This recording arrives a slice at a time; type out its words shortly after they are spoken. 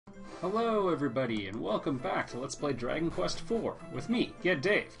Hello everybody, and welcome back to Let's Play Dragon Quest IV with me, Get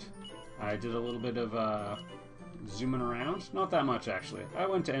Daved. I did a little bit of zooming around, not that much actually. I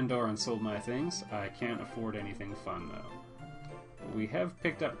went to Endor and sold my things. I can't afford anything fun though. We have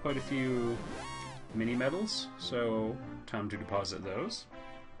picked up quite a few mini medals, so time to deposit those.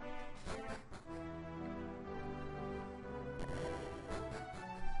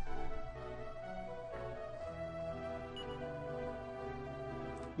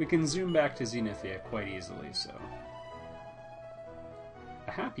 We can zoom back to Zenithia quite easily, so...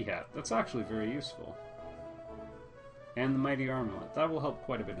 A happy hat, that's actually very useful. And the mighty armlet, that will help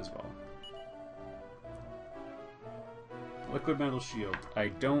quite a bit as well. Liquid metal shield, I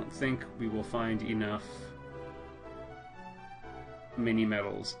don't think we will find enough mini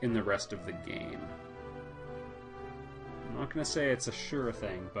medals in the rest of the game. I'm not gonna say it's a sure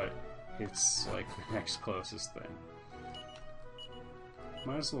thing, but it's like the next closest thing.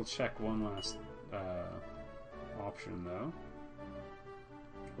 Might as well check one last option, though.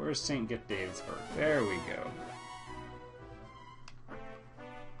 Where's St. Get Davedsburg? There we go.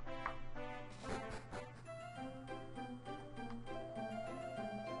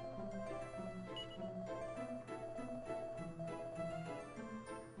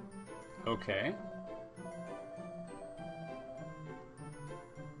 Okay.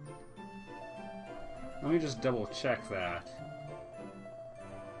 Let me just double check that.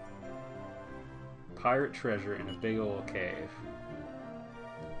 Pirate treasure in a big old cave.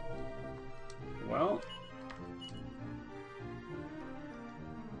 Well,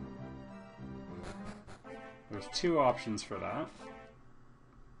 there's two options for that.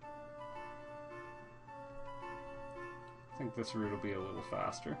 I think this route will be a little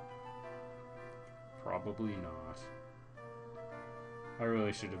faster. Probably not. I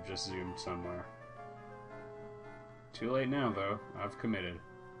really should have just zoomed somewhere. Too late now, though. I've committed.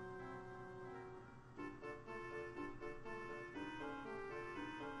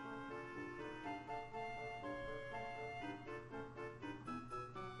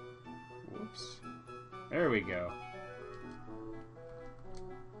 There we go.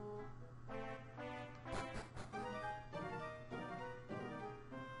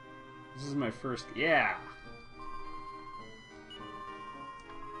 This is my first... Yeah!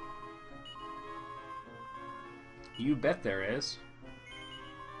 You bet there is.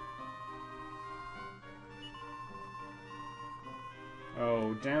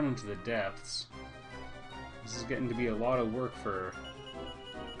 Oh, down into the depths. This is getting to be a lot of work for...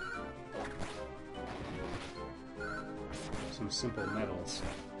 some simple metals.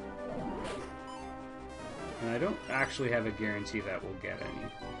 And I don't actually have a guarantee that we'll get any.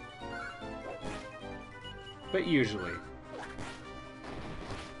 But usually.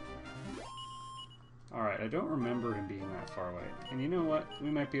 Alright, I don't remember him being that far away. And you know what? We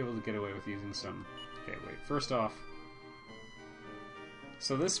might be able to get away with using some... Okay, wait. First off...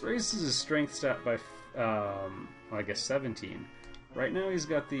 So this raises his strength stat by, well, I guess 17. Right now he's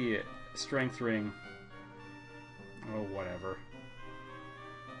got the strength ring... Oh, whatever.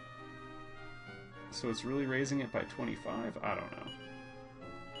 So it's really raising it by 25? I don't know.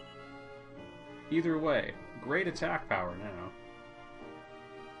 Either way, great attack power now.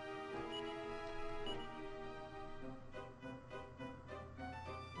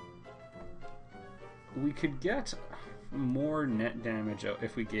 We could get more net damage out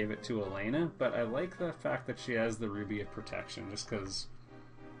if we gave it to Elena, but I like the fact that she has the Ruby of Protection, just because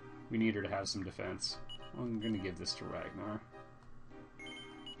we need her to have some defense. I'm going to give this to Ragnar.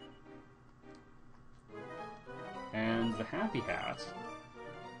 And the Happy Hat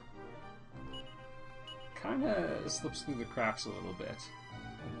kind of slips through the cracks a little bit.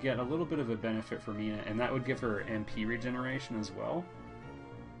 Get a little bit of a benefit for Mina, and that would give her MP regeneration as well.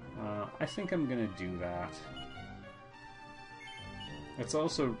 I think I'm going to do that. It's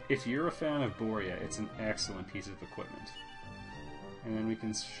also, if you're a fan of Borea, it's an excellent piece of equipment. And then we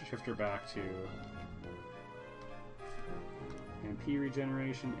can shift her back to... MP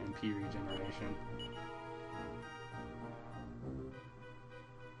regeneration, MP regeneration.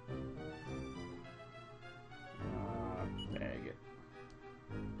 Bag it.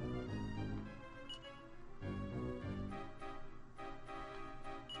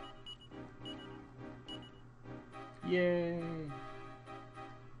 Yay!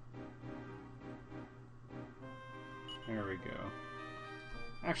 There we go.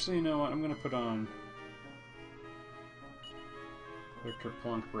 Actually, you know what? I'm gonna put on the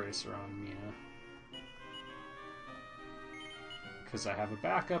Kerplunk Bracer on Mina. Because I have a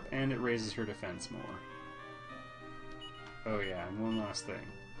backup and it raises her defense more. Oh yeah, and one last thing.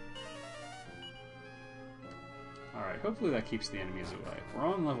 Alright, hopefully that keeps the enemies away. We're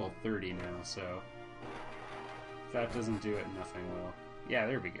on level 30 now, so if that doesn't do it, nothing will. Yeah,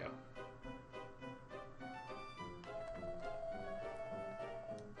 there we go.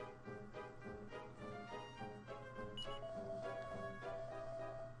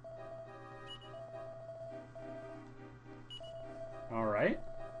 Alright.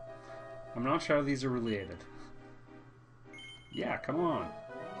 I'm not sure how these are related. Yeah, come on.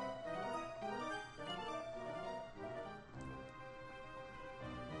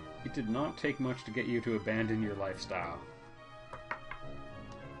 It did not take much to get you to abandon your lifestyle.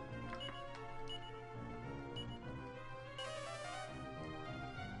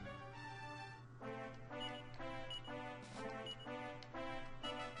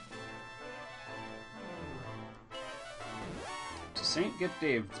 To St.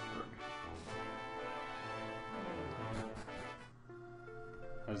 Get-Davidsburg.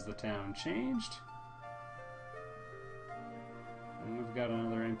 Has the town changed? And we've got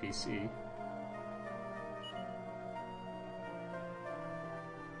another NPC.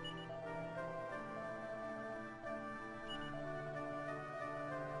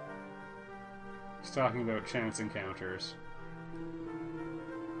 He's talking about chance encounters.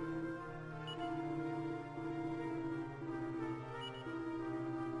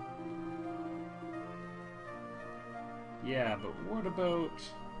 Yeah, but what about...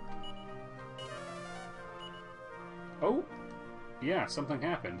 Oh! Yeah, something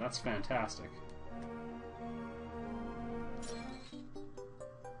happened. That's fantastic.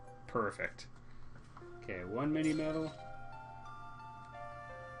 Perfect. Okay, one mini medal.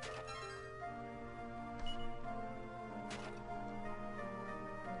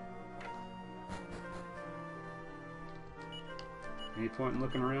 Any point in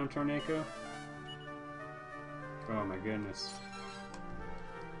looking around, Torneko? Oh my goodness.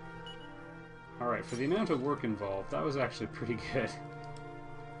 Alright, for the amount of work involved, that was actually pretty good.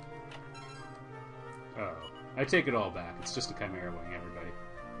 Oh. I take it all back. It's just a Chimera Wing, everybody.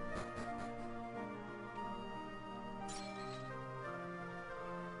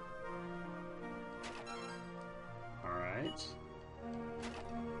 Alright.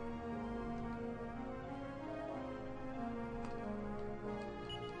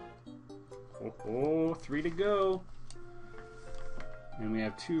 Oh, 3 to go. And we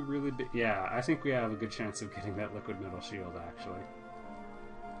have 2 really big... Yeah, I think we have a good chance of getting that liquid metal shield, actually.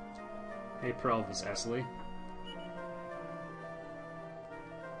 Hey, Prelvis Esley.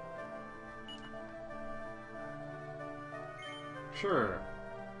 Sure.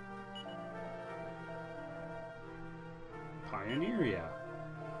 Pioneeria.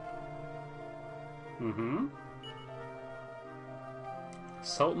 Mm-hmm.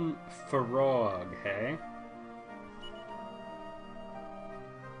 Sultan Farog, hey?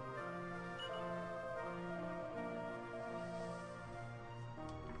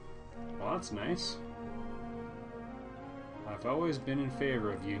 Well, that's nice. I've always been in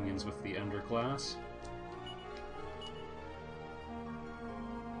favor of unions with the underclass.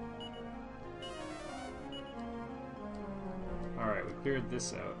 Alright, we cleared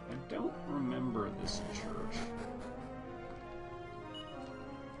this out. I don't remember this church.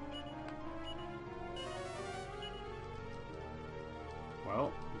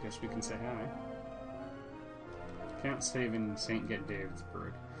 Well, I guess we can say hi. Can't save in St.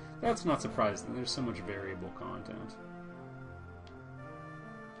 Get-Davidsburg. That's not surprising, there's so much variable content.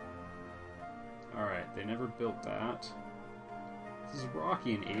 Alright, they never built that. This is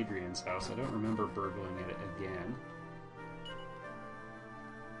Rocky and Adrian's house. I don't remember burgling it again.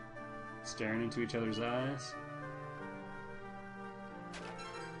 Staring into each other's eyes.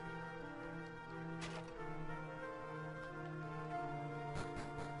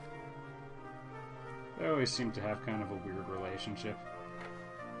 They always seem to have kind of a weird relationship.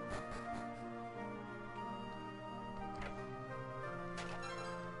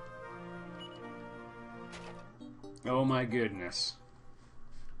 Oh my goodness.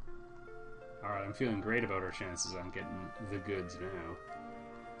 Alright, I'm feeling great about our chances on getting the goods now.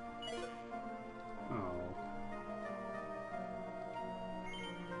 Oh.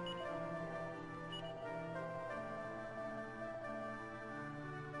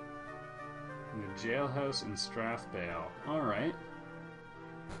 In the jailhouse in Strathbale. Alright.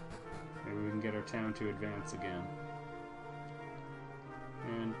 Maybe we can get our town to advance again.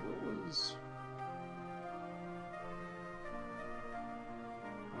 And what was...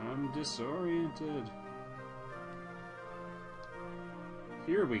 I'm disoriented.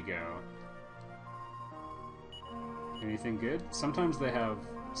 Here we go. Anything good? Sometimes they have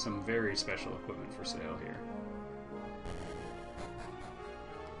some very special equipment for sale here.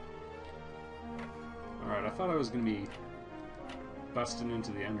 Alright, out. I thought I was going to be busting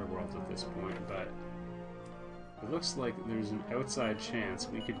into the Underworld at this point, but it looks like there's an outside chance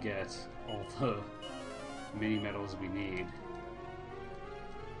we could get all the mini medals we need.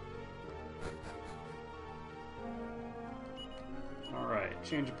 Alright,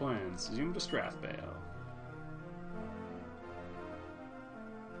 change of plans. Zoom to Strathbale.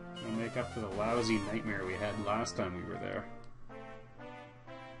 We'll make up for the lousy nightmare we had last time we were there.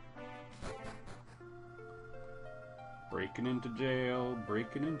 Breaking into jail,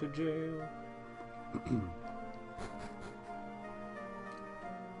 breaking into jail.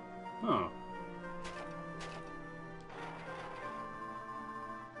 Huh.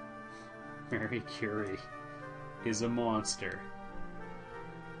 Mary Curie is a monster.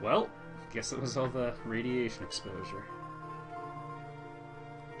 Well, guess it was all the radiation exposure.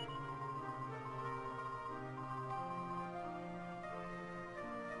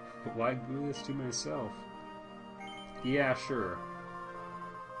 But why glue this to myself? Yeah, sure.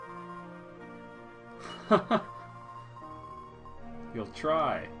 You'll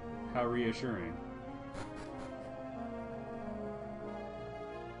try. How reassuring.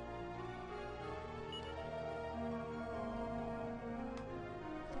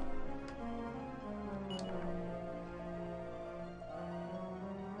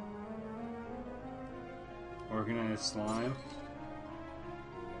 Organized slime.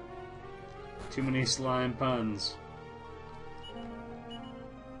 Too many slime puns.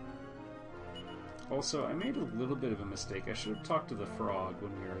 Also, I made a little bit of a mistake. I should have talked to the frog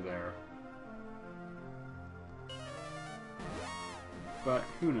when we were there. But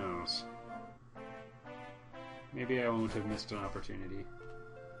who knows? Maybe I won't have missed an opportunity.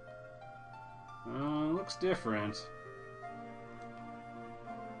 Looks different.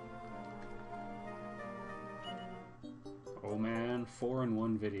 Oh man,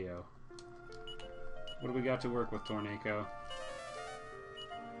 4-in-1 video. What do we got to work with, Tornado?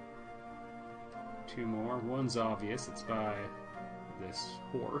 2 more. One's obvious. It's by this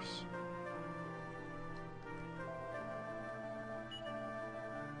horse.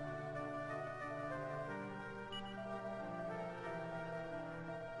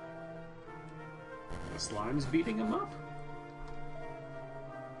 The slime's beating him up?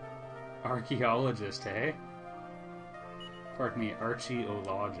 Archaeologist, eh? Pardon me,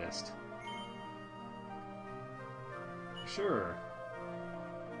 archaeologist. Sure.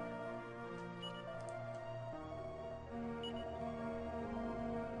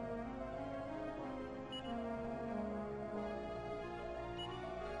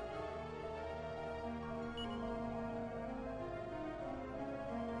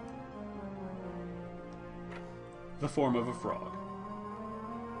 The form of a frog.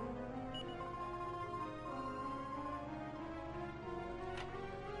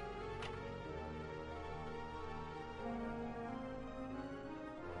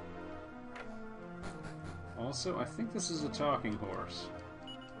 Also, I think this is a talking horse.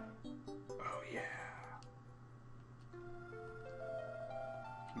 Oh yeah.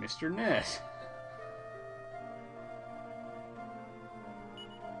 Mr. Net.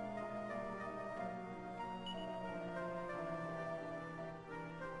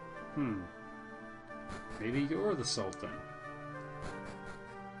 Maybe you're the Sultan.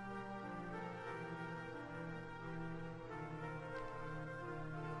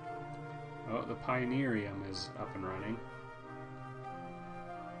 Oh, the Pioneerium is up and running.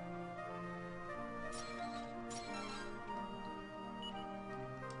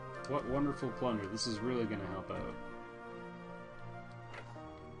 What wonderful plunder. This is really going to help out.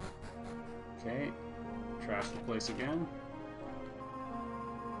 Okay. Trash the place again.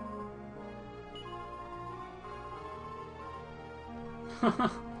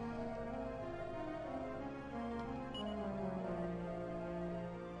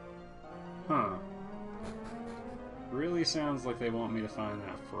 Huh. Really sounds like they want me to find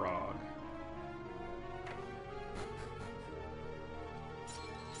that frog.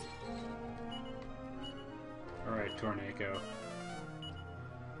 Alright, Tornado.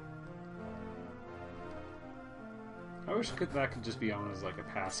 I wish that could just be on as like a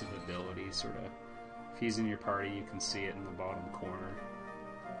passive ability, sort of. If he's in your party, you can see it in the bottom corner.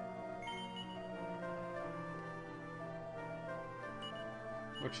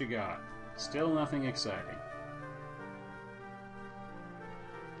 What you got? Still nothing exciting.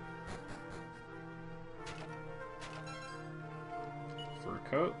 Fur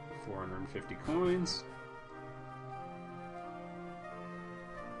coat, 450 coins.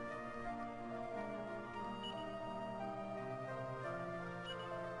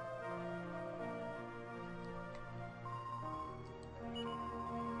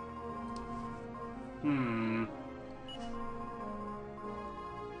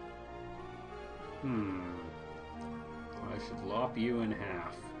 I should lop you in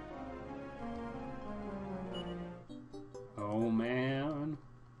half. Oh man.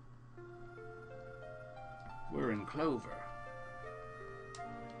 We're in clover.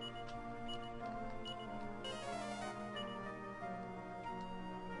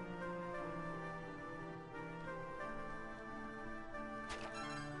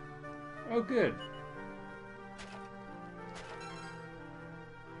 Oh, good.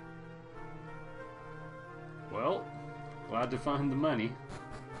 Well, glad to find the money.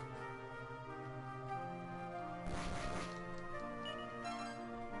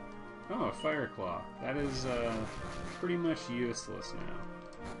 Oh, a fire claw. That is pretty much useless now.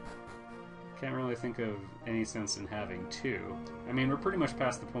 Can't really think of any sense in having two. I mean, we're pretty much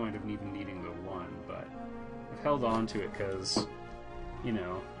past the point of even needing the one, but I've held on to it because, you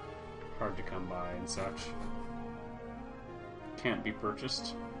know, hard to come by and such. Can't be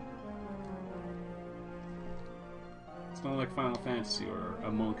purchased. It's not like Final Fantasy where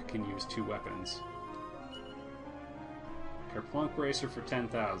a monk can use two weapons. Kerplunk Bracer for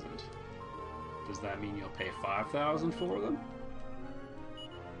 10,000. Does that mean you'll pay 5,000 for them?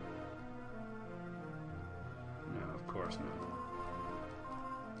 No, of course not.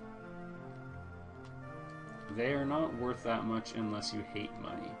 They are not worth that much unless you hate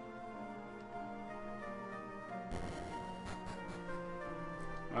money.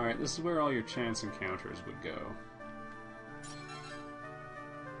 Alright, this is where all your chance encounters would go.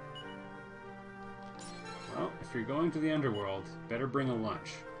 Well, if you're going to the Underworld, better bring a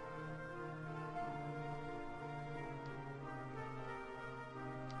lunch.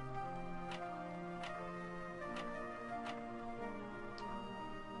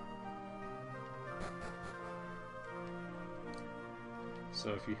 So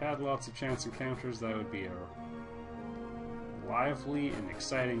if you had lots of chance encounters, that would be a lively and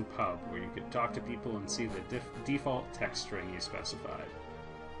exciting pub where you could talk to people and see the default text string you specified.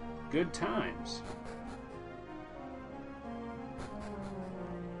 Good times!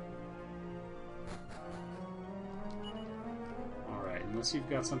 Alright, unless you've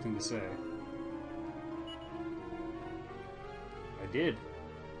got something to say. I did.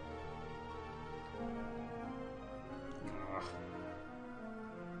 Ugh.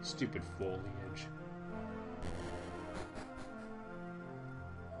 Stupid foliage.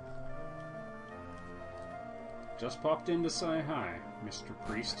 Just popped in to say hi, Mr.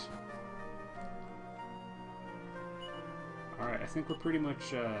 Priest. Alright, I think we're pretty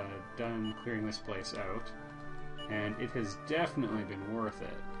much done clearing this place out. And it has definitely been worth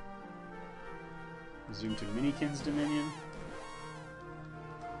it. Zoom to Minikid's Dominion.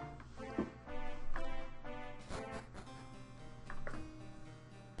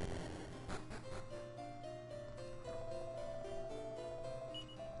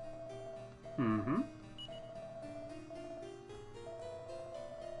 Mm-hmm.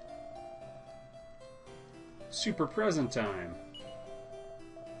 Super present time.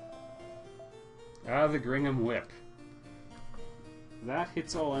 Ah, the Gringham Whip. That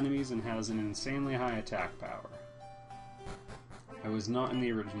hits all enemies and has an insanely high attack power. I was not in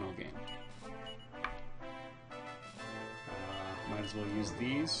the original game. Might as well use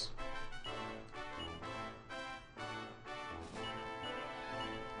these.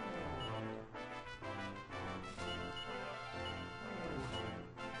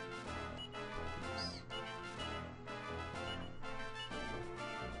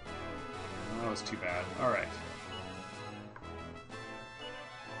 That was too bad. Alright.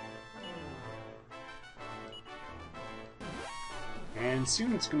 And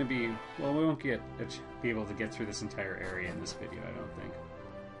soon it's going to be... Well, we won't be able to get through this entire area in this video, I don't think.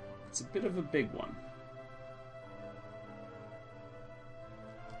 It's a bit of a big one.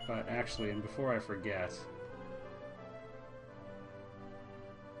 But actually, and before I forget...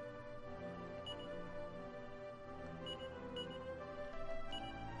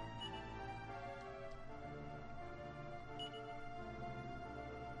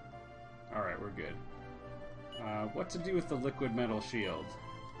 Alright, we're good. What to do with the liquid metal shield?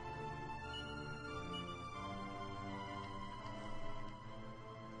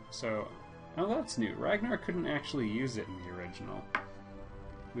 So, oh, that's new. Ragnar couldn't actually use it in the original.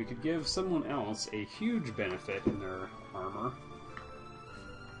 We could give someone else a huge benefit in their armor.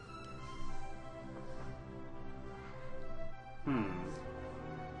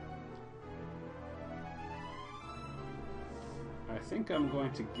 I think I'm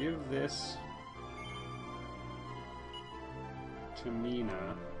going to give this to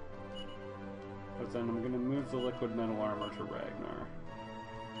Mina, but then I'm going to move the liquid metal armor to Ragnar.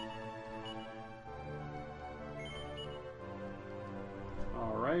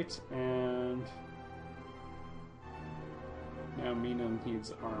 Alright, and Now Mina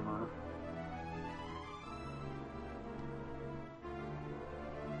needs armor.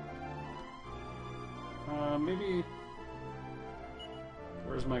 Maybe...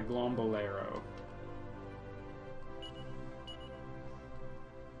 Where's my Glombolero?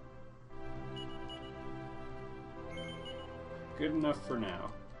 Good enough for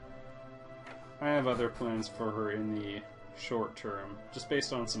now. I have other plans for her in the short term, just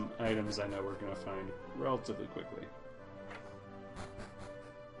based on some items I know we're going to find relatively quickly.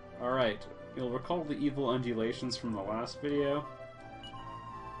 Alright, you'll recall the evil undulations from the last video.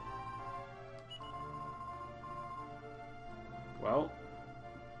 Well,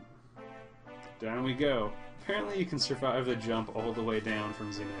 down we go. Apparently you can survive the jump all the way down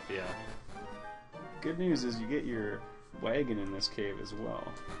from Zenithia. Good news is you get your wagon in this cave as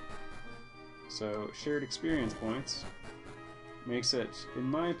well. So, shared experience points makes it, in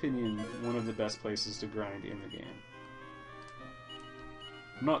my opinion, one of the best places to grind in the game.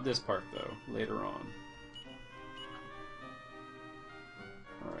 Not this part, though. Later on.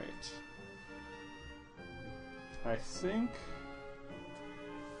 Alright. I think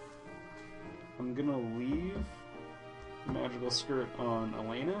I'm gonna leave the Magical Skirt on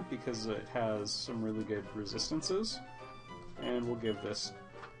Elena because it has some really good resistances, and we'll give this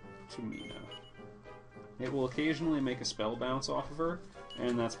to Mina. It will occasionally make a spell bounce off of her,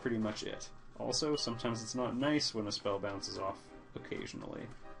 and that's pretty much it. Also, sometimes it's not nice when a spell bounces off occasionally.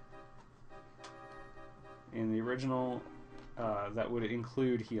 In the original, that would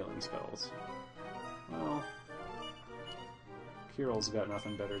include healing spells. Well, Kirill's got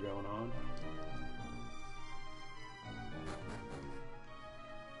nothing better going on.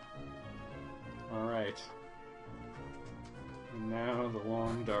 Alright. And now the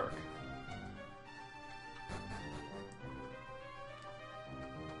long dark.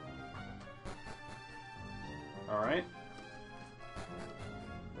 Alright.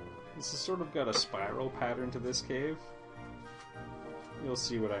 This has sort of got a spiral pattern to this cave. You'll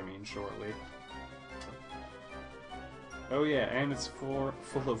see what I mean shortly. Oh yeah, and it's full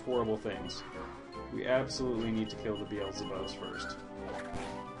of horrible things. We absolutely need to kill the Beelzebubs first.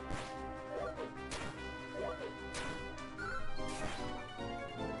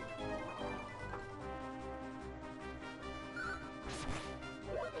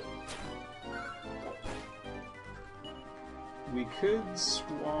 We could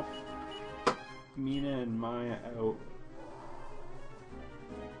swap Mina and Maya out.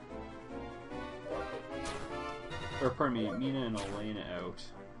 Or, pardon me, Mina and Elena out.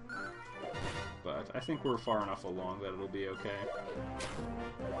 But I think we're far enough along that it'll be okay.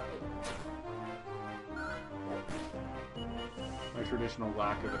 My traditional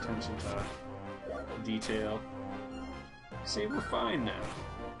lack of attention to detail. See, we're fine now.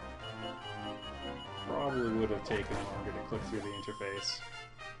 Probably would have taken longer to click through the interface.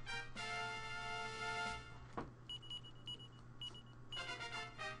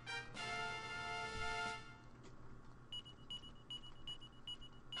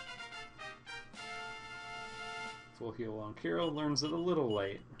 Full heal on Kirill, learns it a little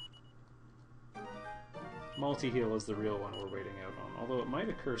late. Multi-heal is the real one we're waiting out on, although it might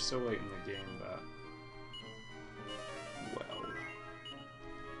occur so late in the game that... well...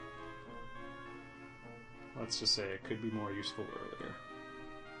 let's just say it could be more useful earlier.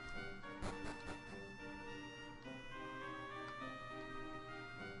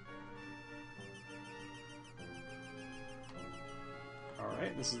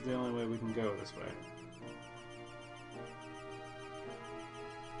 Alright, this is the only way we can go this way.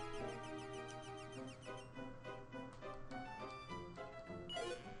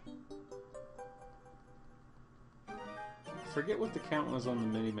 I forget what the count was on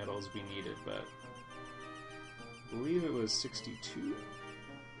the mini-medals we needed, but I believe it was 62?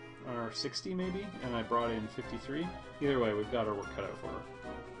 Or 60 maybe? And I brought in 53? Either way, we've got our work cut out for her.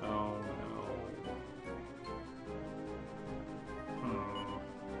 Oh no.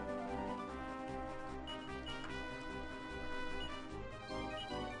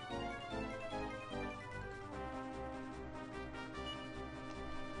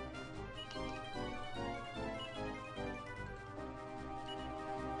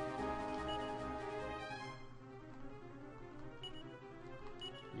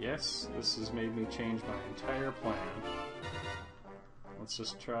 Yes, this has made me change my entire plan. Let's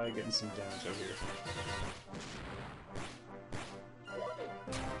just try getting some damage over here.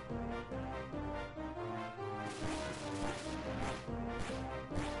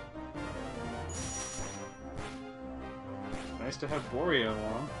 Nice to have Borea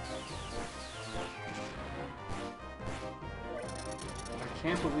along. I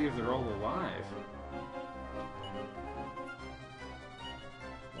can't believe they're all alive.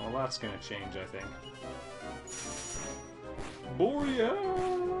 Well, that's gonna change, I think. Boria!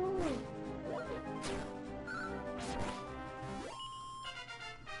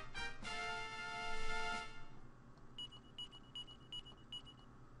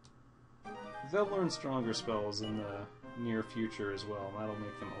 They'll learn stronger spells in the near future as well. That'll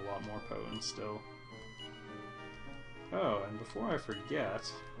make them a lot more potent still. Oh, and before I forget,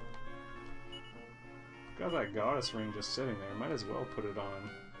 I've got that goddess ring just sitting there. Might as well put it on.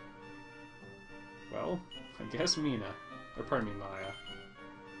 Well, I guess Mina. Or pardon me, Maya.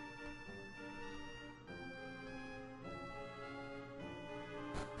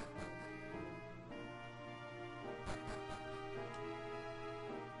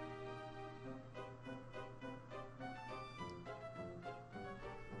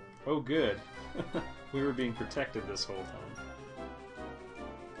 Oh, good. We were being protected this whole time.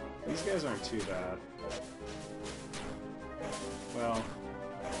 These guys aren't too bad. Well,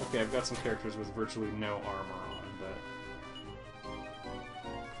 okay, I've got some characters with virtually no armor on, but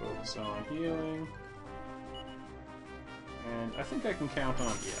focus on healing. And I think I can count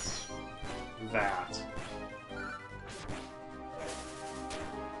on, yes, that.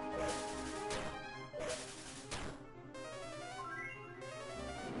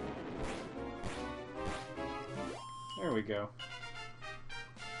 There we go.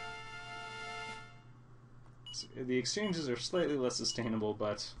 So the exchanges are slightly less sustainable,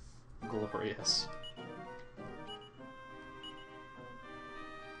 but glorious.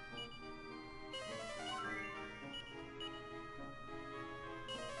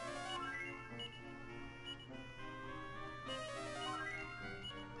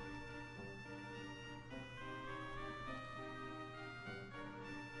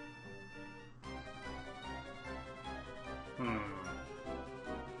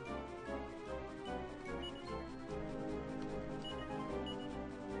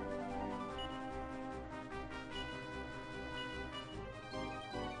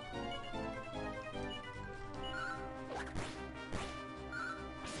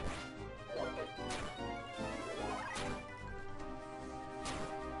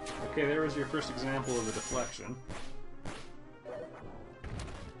 Okay, there was your first example of a deflection.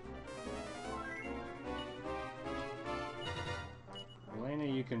 Elena,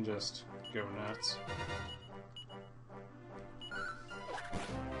 you can just go nuts.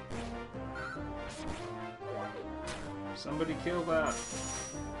 Somebody kill that!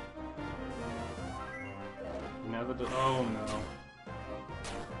 Now that oh no.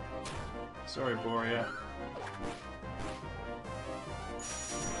 Sorry, Boria.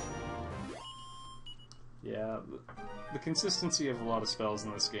 Yeah, the consistency of a lot of spells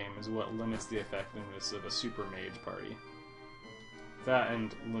in this game is what limits the effectiveness of a super mage party. That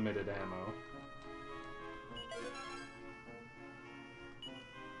and limited ammo.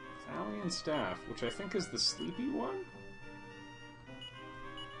 Thalian Staff, which I think is the sleepy one?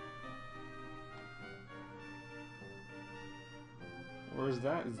 Or is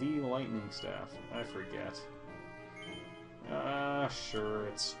that the Lightning Staff? I forget. Sure,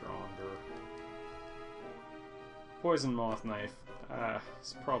 it's stronger. Poison Moth Knife.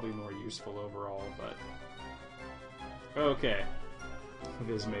 It's probably more useful overall, but... Okay.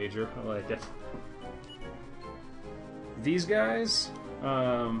 Viz Major, I like it. These guys,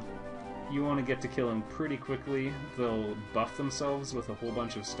 you want to get to killing pretty quickly. They'll buff themselves with a whole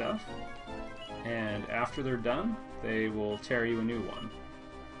bunch of stuff, and after they're done, they will tear you a new one.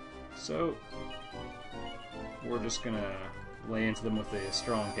 So, we're just gonna lay into them with the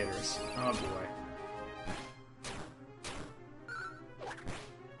strong hitters. Oh boy.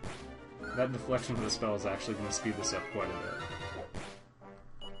 That deflection of the spell is actually going to speed this up quite a bit.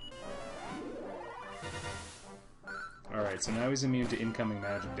 Alright, so now he's immune to incoming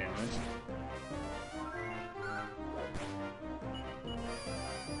magic damage.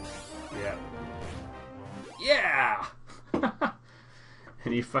 Yeah. Yeah!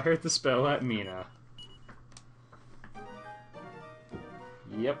 And he fired the spell at Mina.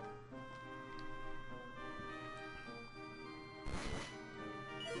 Yep.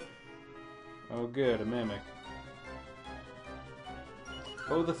 Oh good, a mimic.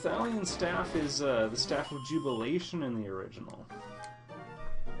 Oh, the Thalian Staff is the Staff of Jubilation in the original.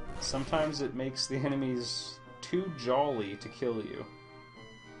 Sometimes it makes the enemies too jolly to kill you.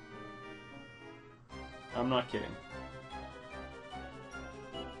 I'm not kidding.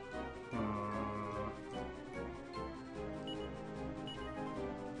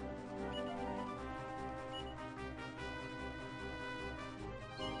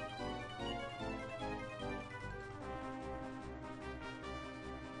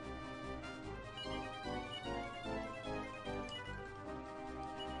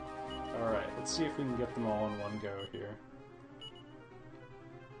 Let's see if we can get them all in one go here.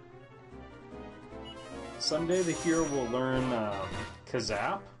 Someday the hero will learn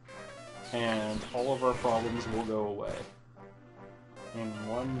Kazap, and all of our problems will go away in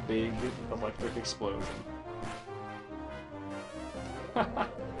one big electric explosion. Right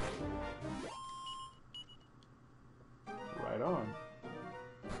on.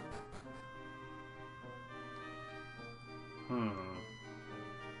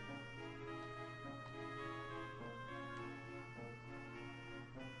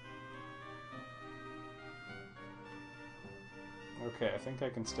 Okay, I think I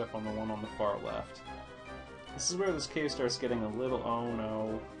can step on the one on the far left. This is where this cave starts getting a little... oh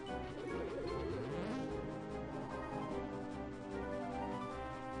no.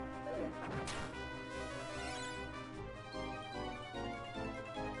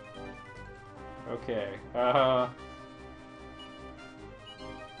 Okay,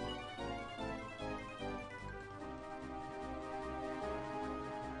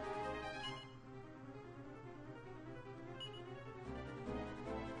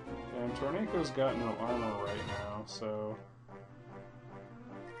 and Tornaco's got no armor right now, so...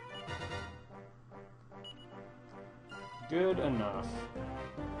 good enough.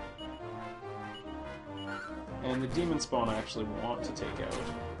 And the demon spawn I actually want to take out.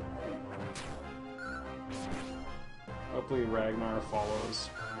 Hopefully Ragnar follows.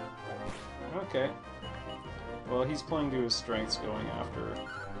 Okay. Well, he's playing to his strengths going after...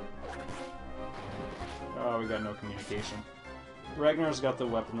 oh, we got no communication. Ragnar's got the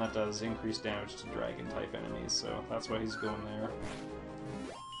weapon that does increased damage to dragon-type enemies, so that's why he's going there.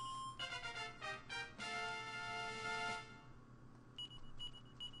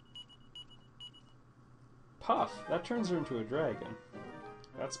 Puff! That turns her into a dragon.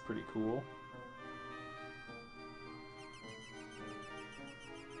 That's pretty cool.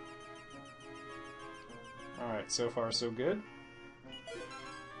 Alright, so far so good.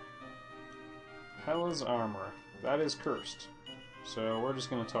 Hela's armor. That is cursed. So we're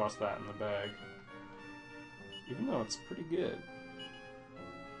just going to toss that in the bag. Even though it's pretty good.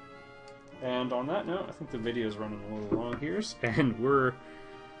 And on that note, I think the video's running a little long here. And we're...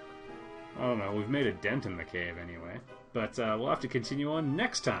 I don't know, we've made a dent in the cave anyway. But we'll have to continue on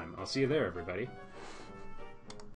next time. I'll see you there, everybody.